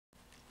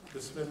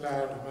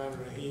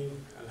Bismillahirrahmanirrahim.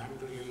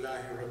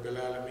 Alhamdulillahi Rabbil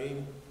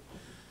Alameen.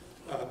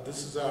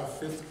 This is our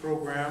fifth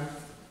program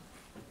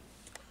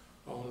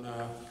on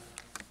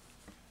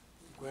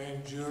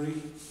grand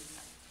jury.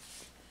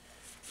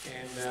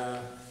 And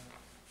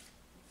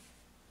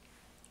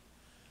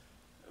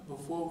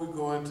before we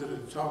go into the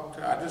talk,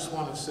 I just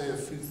want to say a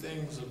few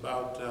things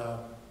about a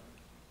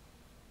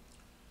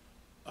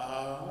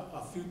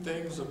few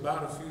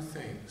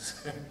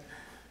things.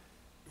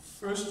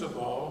 First of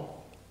all,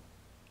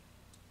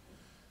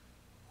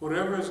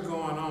 whatever is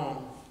going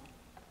on,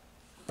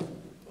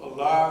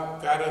 Allah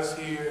got us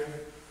here,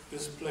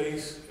 this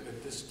place, and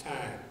at this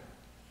time,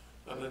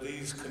 under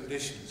these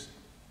conditions.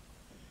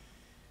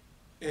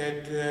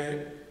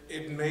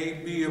 It may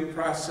be a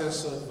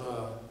process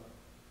of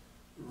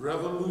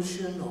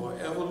revolution or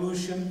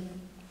evolution,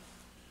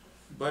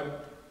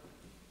 but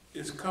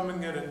it's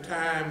coming at a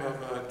time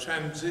of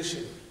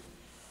transition,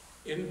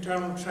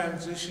 internal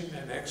transition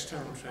and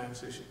external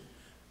transition.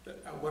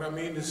 What I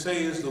mean to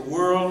say is the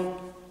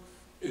world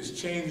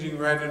is changing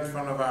right in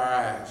front of our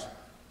eyes.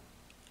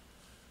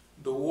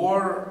 The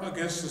war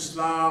against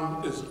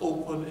Islam is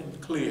open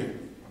and clear.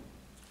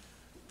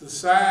 The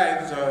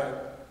sides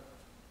are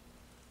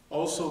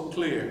also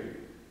clear.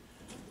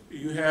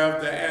 You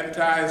have the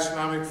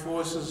anti-Islamic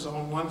forces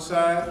on one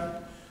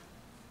side,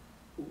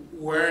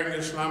 wearing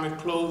Islamic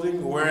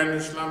clothing, wearing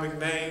Islamic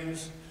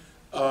names,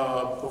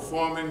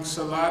 performing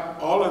salat,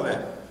 all of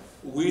that.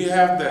 We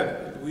have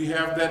that. We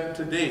have that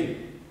today.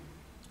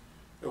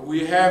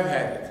 We have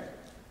had it.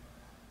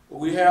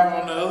 We have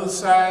on the other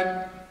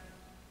side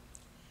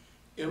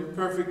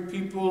imperfect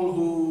people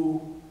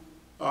who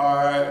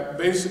are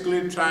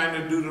basically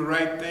trying to do the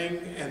right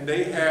thing, and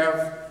they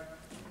have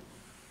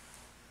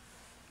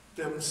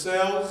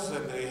themselves,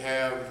 and they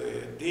have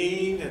their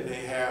deen, and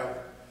they have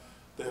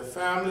their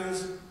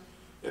families,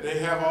 and they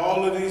have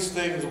all of these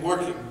things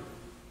working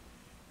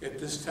at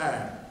this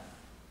time.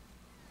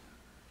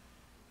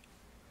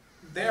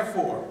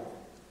 Therefore,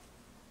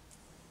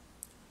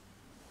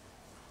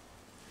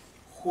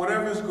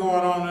 whatever's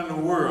going on in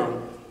the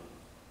world,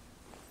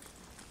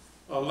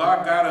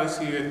 Allah got us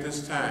here at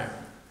this time.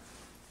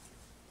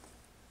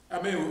 I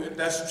mean,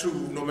 that's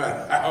true no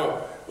matter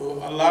how.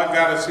 Allah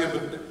got us here,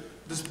 but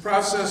this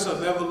process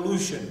of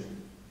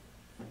evolution,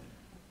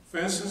 for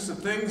instance, the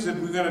things that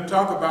we're going to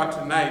talk about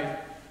tonight,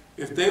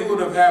 if they would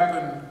have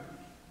happened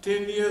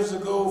 10 years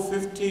ago,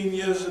 15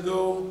 years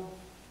ago,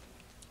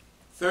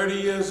 30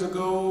 years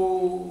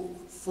ago,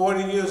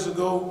 40 years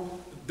ago,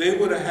 they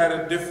would have had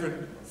a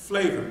different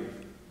flavor.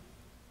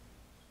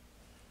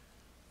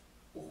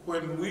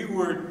 When we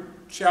were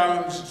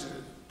challenged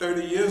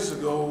 30 years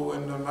ago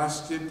in the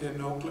Masjid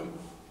in Oakland,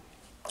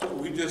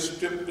 we just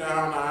stripped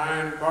down an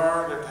iron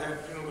bar that had,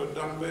 the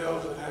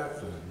dumbbells that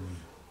have,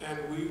 and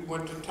we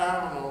went to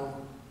town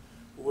on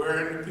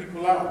wearing the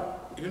people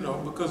out,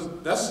 because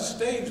that's the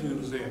stage we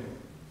was in.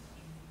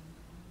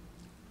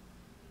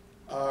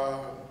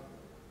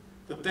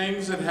 The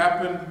things that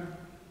happened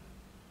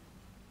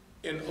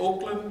in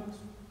Oakland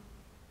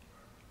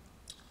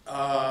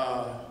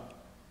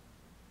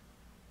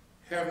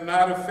have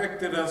not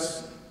affected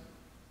us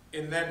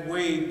in that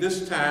way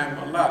this time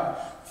a lot.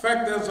 In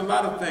fact, there's a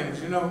lot of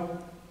things,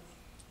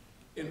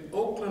 In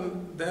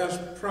Oakland, there's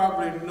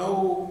probably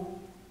no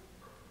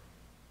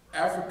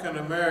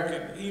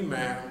African-American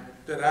imam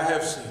that I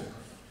have seen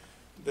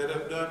that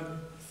have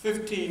done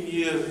 15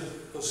 years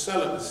of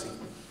celibacy.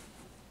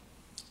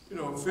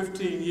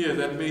 15 years,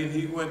 that means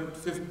he went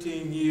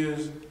 15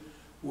 years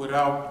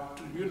without,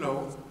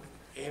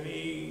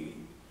 any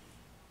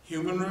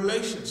human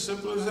relations,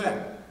 simple as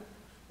that.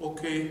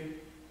 Okay,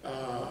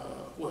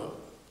 well,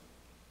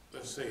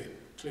 let's say it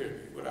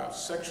clearly, without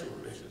sexual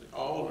relations.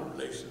 All the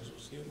relations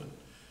was human,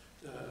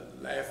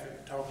 laughing,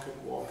 talking,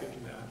 walking.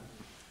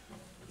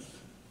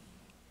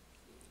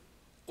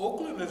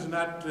 Oakland is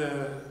not,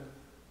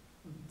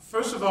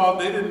 first of all,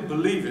 they didn't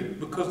believe it,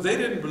 because they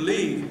didn't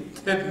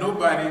believe that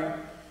nobody,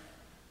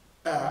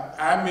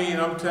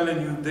 I'm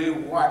telling you, they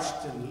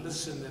watched and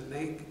listened, and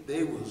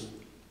they was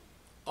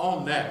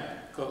on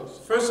that. Because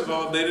first of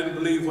all, they didn't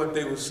believe what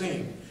they were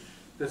seeing.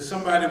 That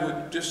somebody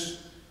would just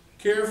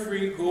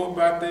carefree go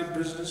about their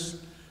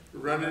business,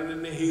 running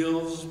in the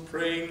hills,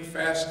 praying,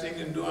 fasting,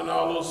 and doing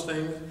all those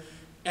things,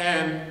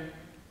 and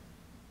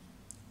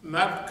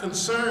not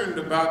concerned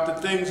about the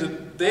things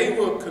that they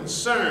were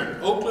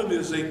concerned. Oakland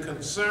is a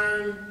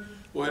concern,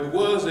 or it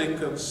was a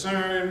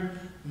concerned,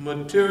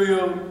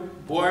 material,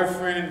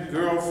 boyfriend,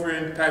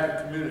 girlfriend type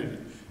of community.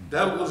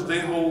 That was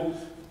their whole,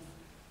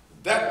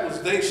 that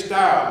was their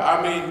style.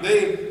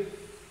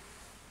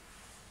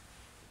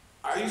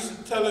 I used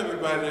to tell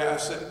everybody, I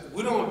said,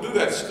 we don't do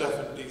that stuff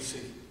in D.C.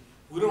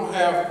 We don't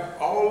have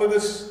all of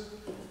this.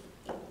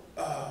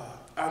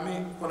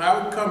 When I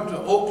would come to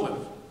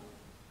Oakland,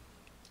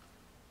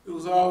 it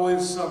was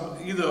always some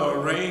either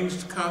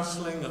arranged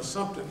counseling or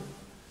something.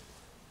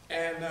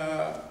 And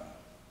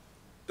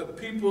the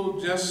people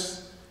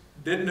just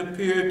didn't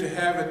appear to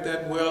have it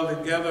that well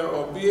together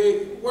or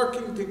be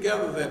working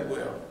together that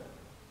well.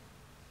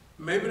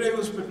 Maybe they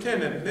was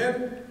pretending.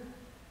 Then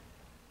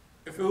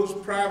if it was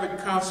private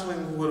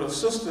counseling with a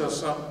sister or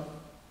something,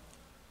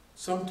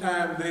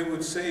 sometimes they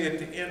would say at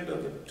the end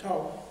of the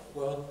talk,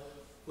 well,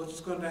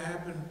 what's going to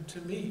happen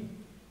to me?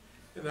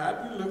 And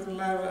I'd be looking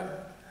like,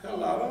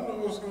 hell, I don't know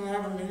what's going to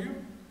happen to you.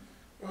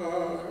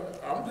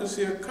 I'm just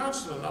here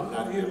counseling. I'm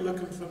not here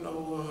looking for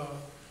no,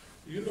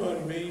 you know what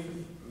I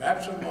mean,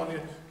 matrimony.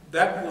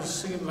 That would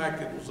seem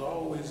like it was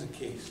always the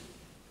case.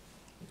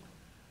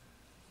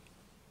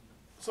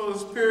 So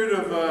this period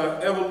of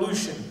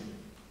evolution,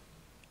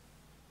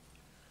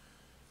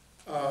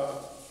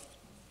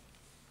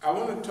 I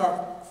want to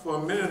talk for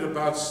a minute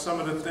about some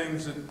of the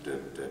things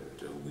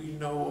that we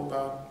know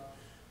about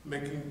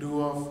making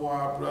dua for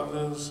our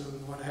brothers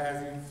and what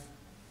have you,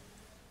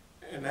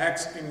 and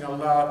asking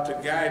Allah to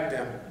guide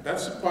them.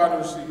 That's the part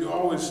of it. You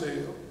always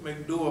say,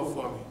 make dua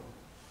for me.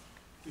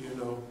 You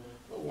know,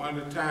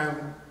 one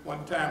time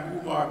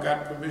Umar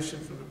got permission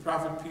from the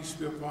Prophet, peace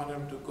be upon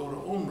him, to go to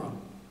Umrah.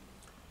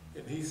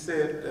 And he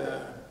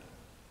said,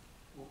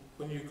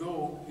 when you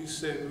go, he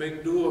said,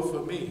 make dua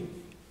for me.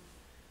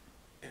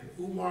 And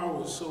Umar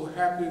was so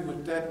happy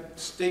with that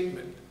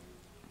statement.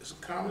 It's a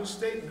common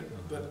statement,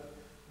 but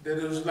that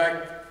it was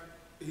like,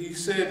 he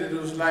said that it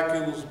was like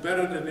it was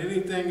better than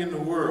anything in the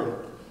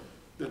world.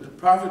 That the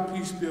Prophet,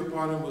 peace be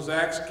upon him, was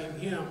asking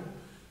him,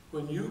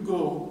 when you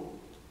go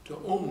to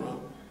Umrah,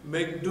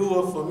 make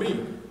dua for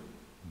me.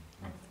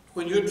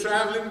 When you're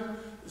traveling,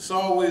 it's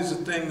always a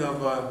thing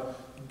of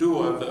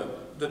dua.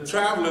 The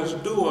traveler's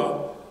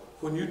dua,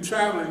 when you're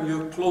traveling,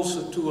 you're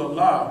closer to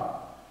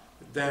Allah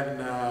than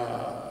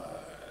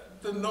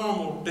the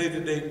normal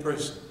day-to-day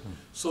person.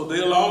 So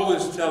they'll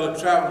always tell a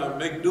traveler,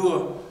 make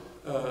dua.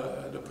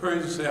 The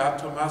Persians say,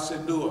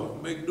 Atamase dua,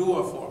 make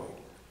dua for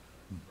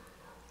me.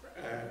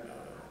 And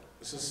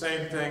it's the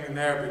same thing in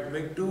Arabic,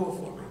 make dua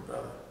for me,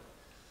 brother.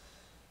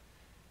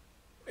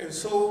 And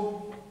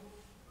so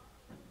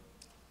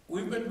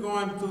we've been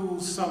going through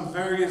some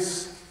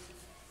various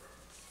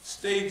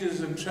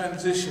stages and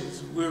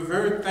transitions. We're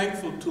very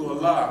thankful to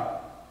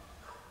Allah.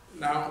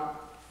 Now,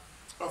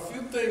 a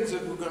few things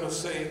that we're going to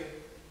say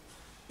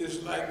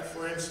is like,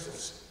 for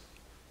instance,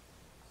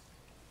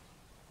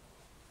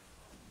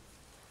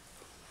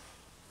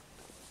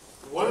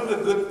 one of the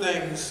good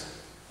things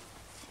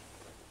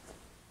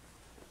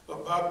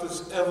about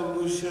this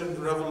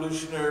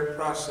revolutionary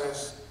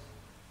process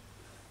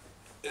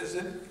is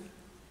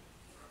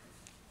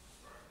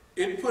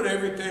it put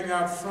everything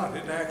out front.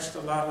 It asked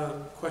a lot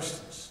of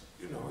questions.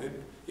 You know,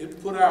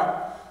 it put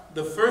out,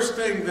 the first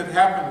thing that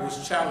happened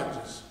was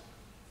challenges.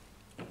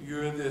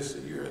 You're this,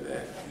 you're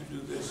that, you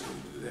do this,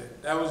 you do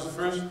that. That was the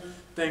first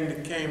thing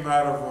that came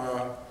out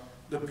of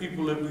the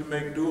people that we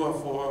make dua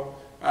for,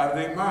 out of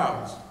their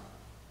mouths.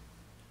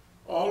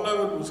 All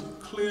of it was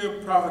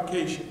clear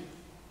provocation.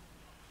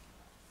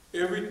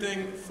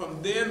 Everything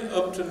from then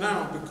up to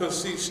now,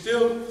 because see,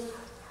 still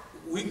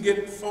we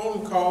get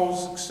phone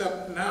calls,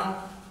 except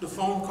now the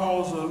phone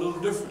calls are a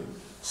little different.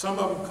 Some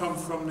of them come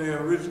from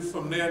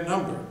their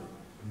number.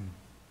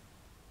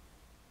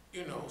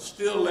 You know,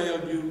 still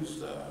they'll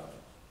use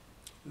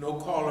no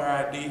caller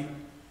ID,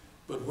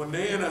 but when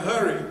they're in a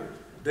hurry,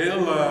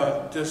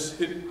 they'll just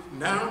hit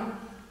now.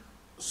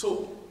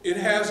 So it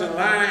has a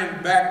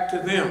line back to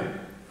them.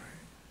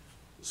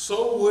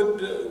 So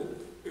would,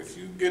 if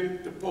you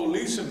get the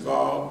police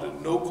involved, the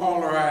no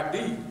caller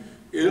ID,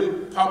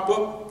 it'll pop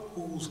up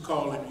who's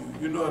calling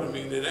you. You know what I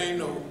mean? It ain't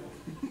no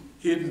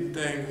hidden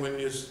thing when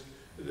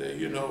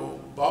you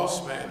know,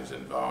 boss man is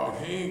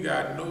involved. He ain't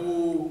got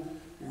no,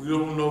 we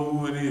don't know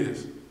who it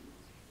is.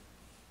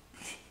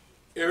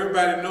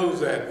 Everybody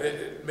knows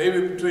that.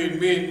 Maybe between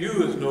me and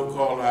you is no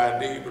caller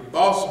ID, but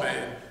boss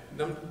man,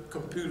 them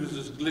computers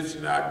is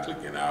glitching out,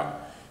 clicking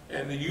out,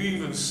 and you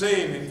even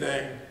say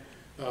anything.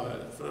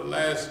 For the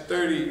last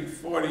 30,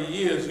 40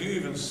 years, you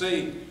even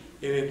say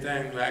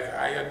anything like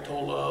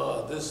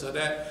Ayatollah, this or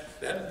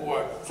that, that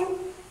boy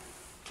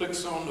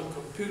clicks on the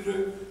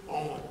computer,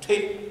 on the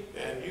tape,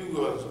 and you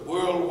was a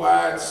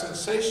worldwide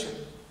sensation,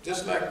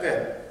 just like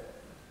that.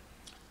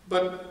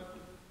 But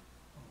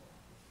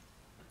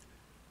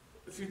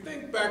if you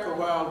think back a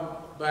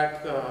while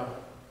back,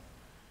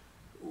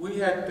 we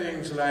had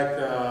things like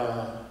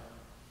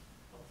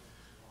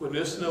when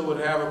Listener would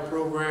have a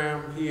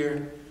program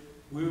here,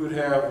 we would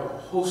have a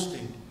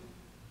hosting.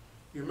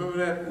 You remember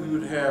that? We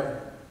would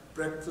have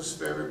breakfast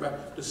for everybody.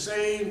 The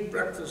same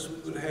breakfast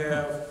we would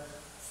have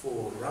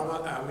for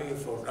Ramadan and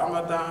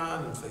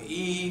for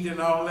Eid and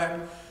all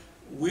that.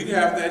 We'd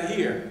have that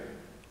here.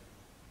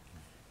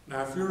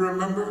 Now, if you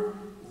remember,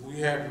 we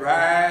had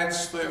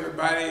rides for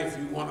everybody if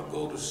you want to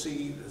go to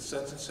see the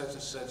such and such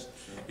and such.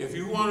 If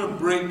you want to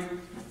break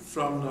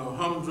from the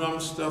humdrum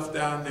stuff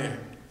down there,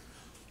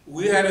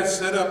 we had it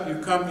set up. You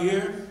come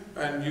here,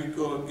 and you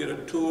go get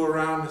a tour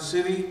around the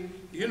city.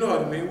 You know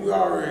what I mean, we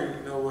already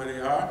know where they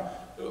are.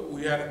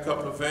 We had a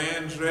couple of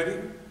vans ready,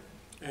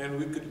 and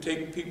we could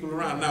take people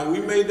around. Now, we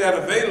made that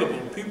available.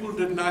 People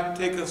did not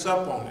take us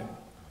up on it,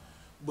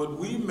 but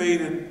we made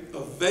it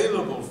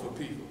available for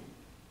people.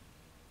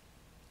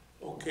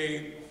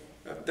 Okay,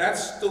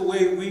 that's the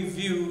way we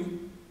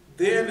view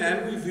then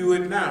and we view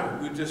it now.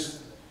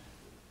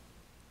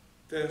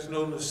 There's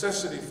no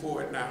necessity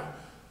for it now.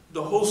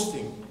 The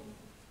hosting.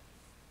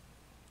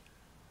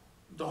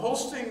 The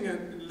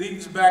hosting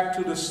leads back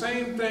to the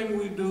same thing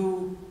we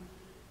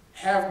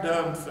have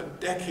done for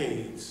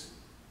decades.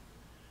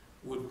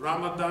 With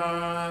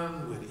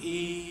Ramadan, with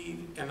Eid,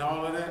 and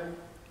all of that.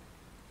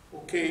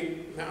 Okay,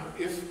 now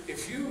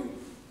if you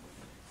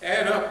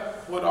add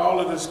up what all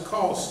of this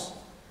costs,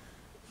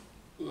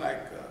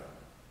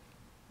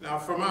 now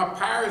from our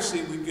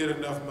piracy we get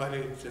enough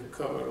money to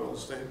cover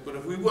those things, but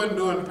if we wasn't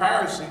doing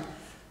piracy,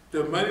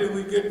 the money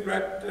we get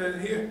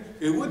right here,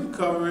 it wouldn't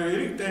cover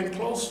anything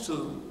close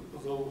to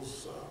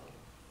those.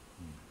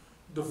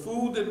 The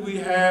food that we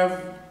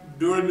have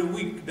during the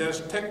week,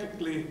 there's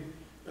technically,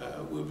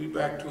 we'll be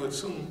back to it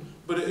soon,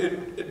 but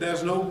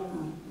there's no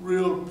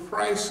real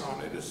price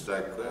on it. It's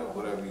like, well,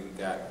 whatever you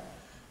got.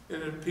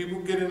 And if people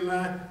get in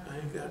line, I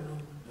ain't got no,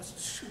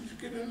 shoot,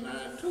 you get in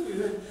line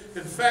too.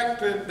 In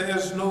fact,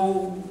 there's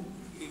no,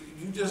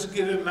 you just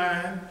get in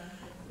line,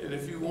 and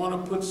if you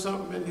want to put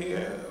something in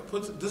here,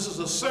 this is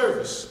a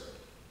service.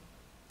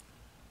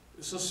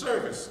 It's a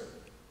service.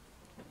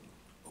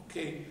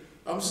 Okay,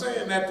 I'm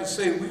saying that to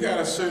say we got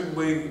a certain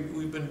way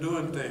we've been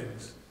doing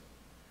things.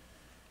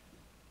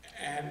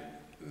 And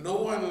no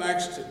one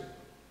likes to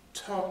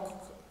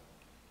talk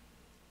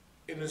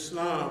in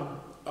Islam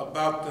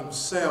about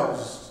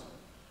themselves,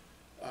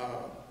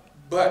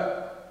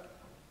 but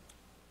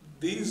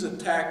these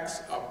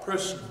attacks are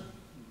personal.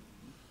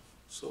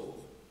 So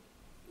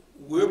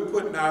we're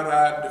putting out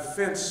our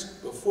defense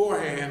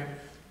beforehand.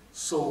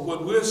 So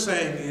what we're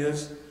saying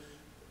is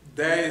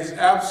there is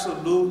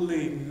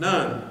absolutely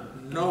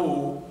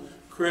no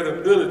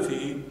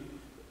credibility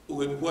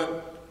with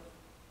what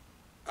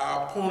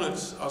our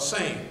opponents are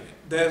saying.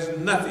 There's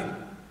nothing.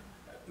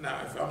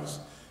 Now,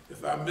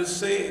 if I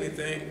missay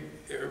anything,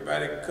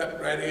 everybody cut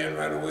right in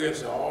right away and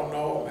say, oh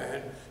no,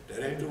 man,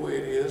 that ain't the way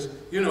it is.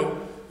 You know,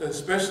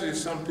 especially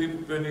some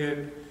people been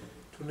here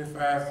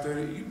 25,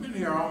 30, you've been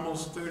here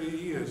almost 30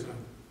 years,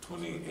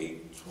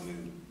 28,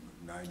 20.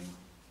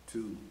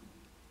 92.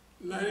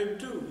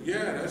 92,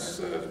 yeah,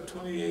 that's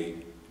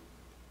 28,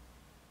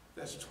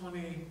 that's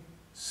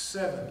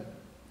 27.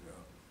 Yeah.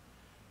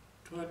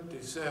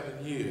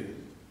 27 years.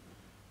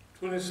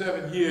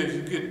 27 years,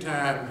 you get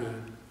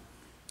time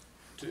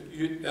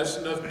that's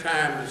enough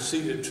time to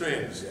see the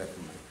trends.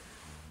 Exactly.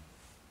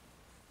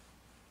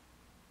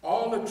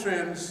 All the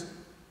trends,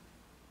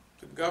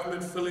 the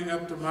government filling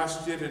up the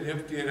masjid and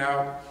emptying it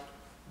out,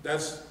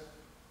 that's,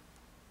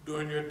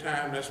 during your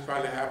time, that's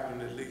probably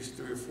happened at least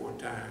 3 or 4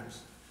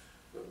 times.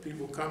 But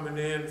people coming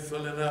in,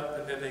 filling up,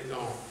 and then they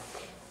gone.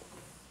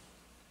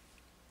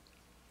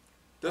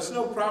 That's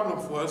no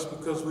problem for us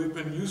because we've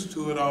been used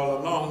to it all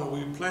along and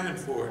we planned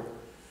for it.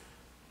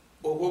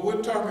 But what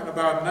we're talking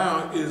about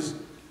now is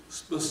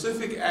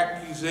specific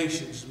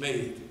accusations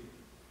made.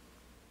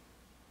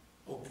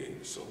 Okay,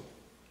 so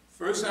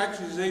first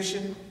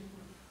accusation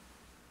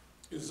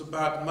is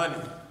about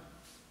money,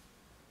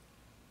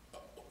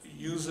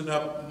 using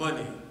up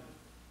money.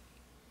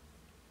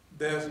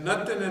 There's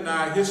nothing in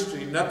our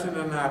history, nothing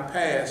in our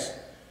past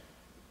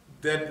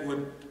that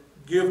would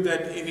give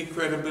that any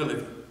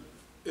credibility.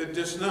 It's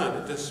just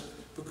none.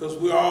 Because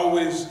we're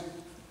always,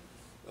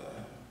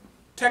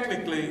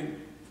 technically,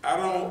 I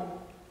don't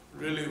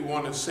really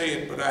want to say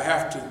it, but I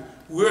have to.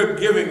 We're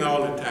giving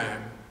all the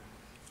time.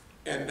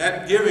 And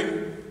that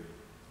giving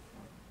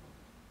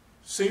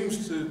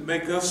seems to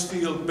make us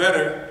feel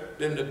better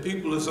than the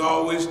people is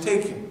always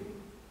taking.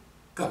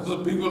 Because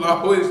the people are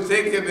always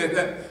taking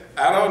it.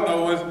 I don't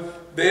know,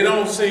 they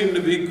don't seem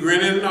to be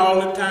grinning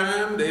all the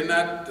time. They're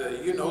not,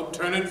 you know,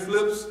 turning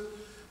flips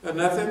or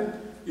nothing,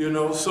 you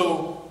know.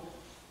 So,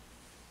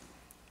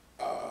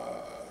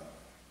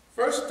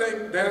 first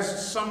thing, there's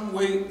some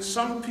way,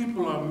 some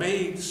people are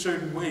made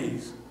certain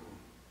ways.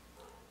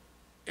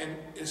 And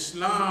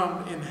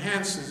Islam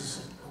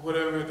enhances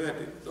whatever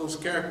those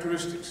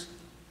characteristics.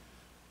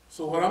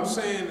 So what I'm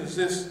saying is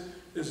this,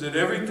 is that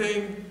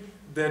everything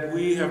that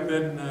we have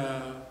been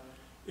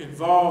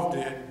involved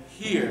in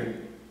here,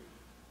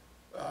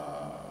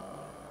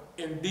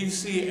 in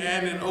DC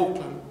and in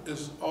Oakland,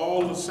 is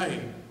all the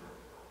same.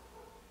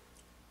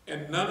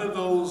 And none of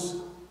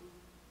those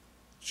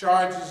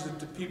charges that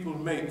the people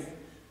make,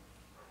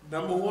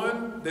 number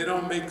one, they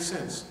don't make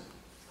sense.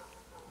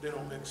 They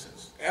don't make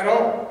sense at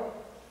all.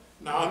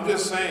 Now I'm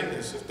just saying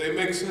this. If they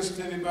make sense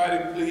to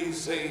anybody,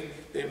 please say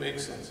they make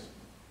sense.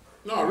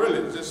 No,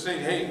 really, just say,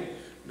 hey,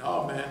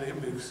 no man, they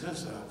make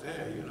sense out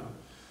there, you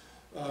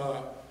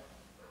know.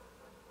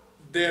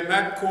 They're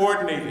not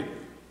coordinated.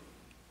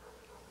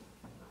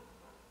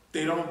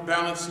 They don't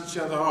balance each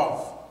other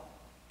off.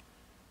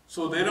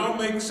 So they don't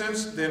make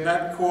sense, they're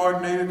not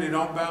coordinated, they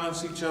don't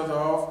balance each other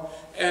off,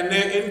 and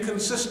they're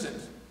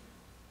inconsistent.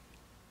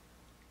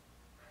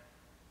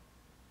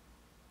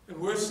 And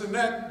worse than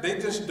that, they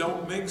just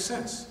don't make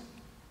sense.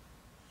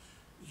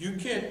 You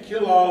can't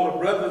kill all the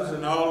brothers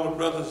and all the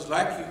brothers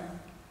like you.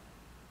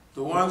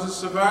 The ones that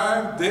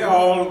survive, they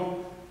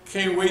all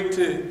can't wait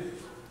to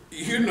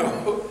You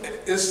know,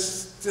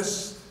 it's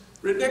just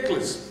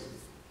ridiculous.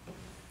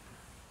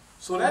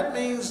 So that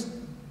means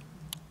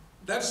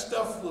that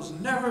stuff was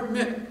never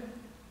meant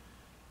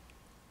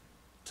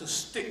to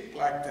stick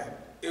like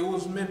that. It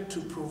was meant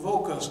to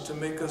provoke us, to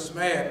make us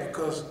mad,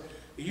 because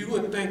you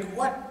would think,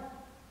 what?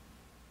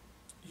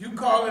 You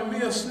calling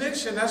me a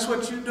snitch and that's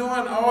what you doing?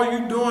 All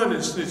you doing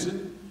is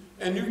snitching,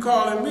 and you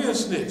calling me a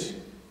snitch.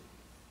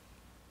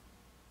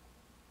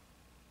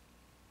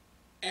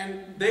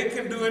 And they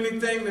can do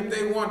anything that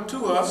they want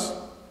to us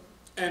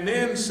and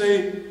then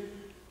say,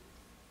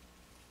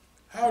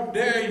 how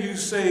dare you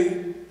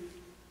say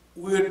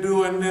we're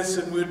doing this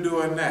and we're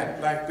doing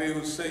that, like they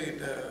would say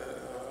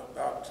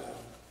about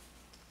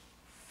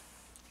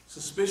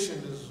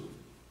suspicion is,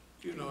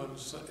 you know,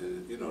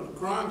 the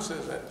Quran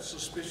says that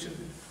suspicion,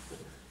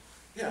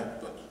 yeah,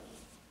 but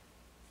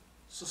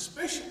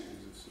suspicion,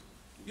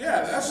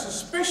 yeah, that's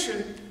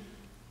suspicion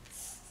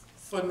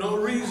for no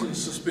reason,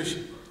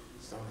 suspicion.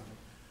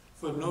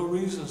 For no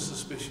reason,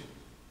 suspicion.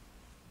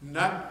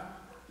 Not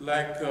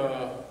like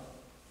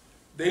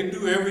they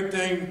do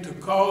everything to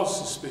cause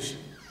suspicion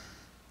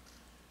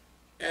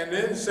and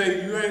then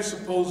say you ain't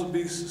supposed to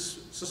be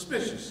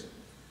suspicious.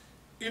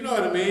 You know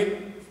what I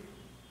mean?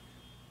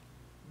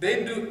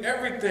 They do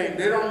everything.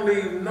 They don't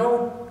leave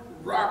no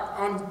rock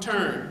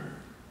unturned.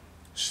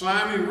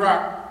 Slimy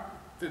rock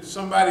that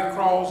somebody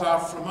crawls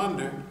out from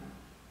under.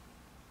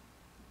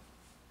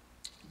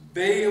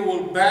 They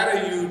will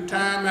batter you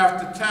time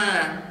after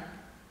time,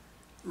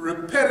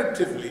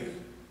 repetitively,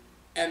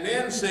 and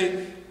then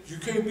say, you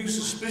can't be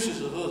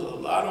suspicious of us. A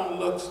lot don't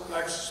look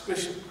like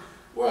suspicion.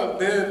 Well,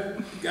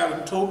 they've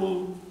got a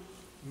total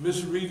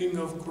misreading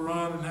of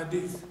Quran and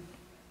Hadith.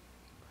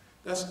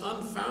 That's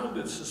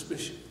unfounded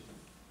suspicion.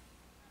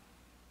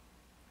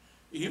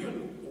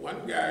 Even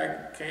one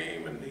guy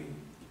came and the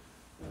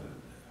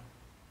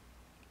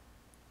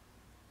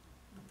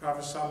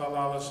Prophet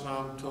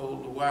ﷺ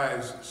told the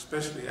wives,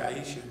 especially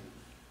Aisha,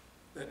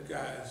 that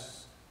guy's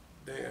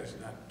there is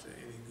not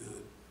any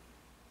good.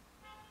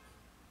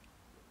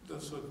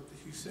 That's what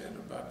he said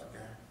about the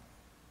guy.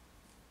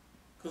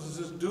 Because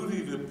it's his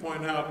duty to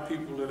point out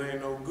people that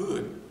ain't no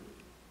good.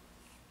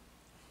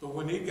 But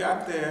when he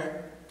got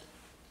there,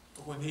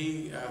 when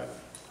he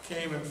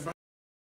came in front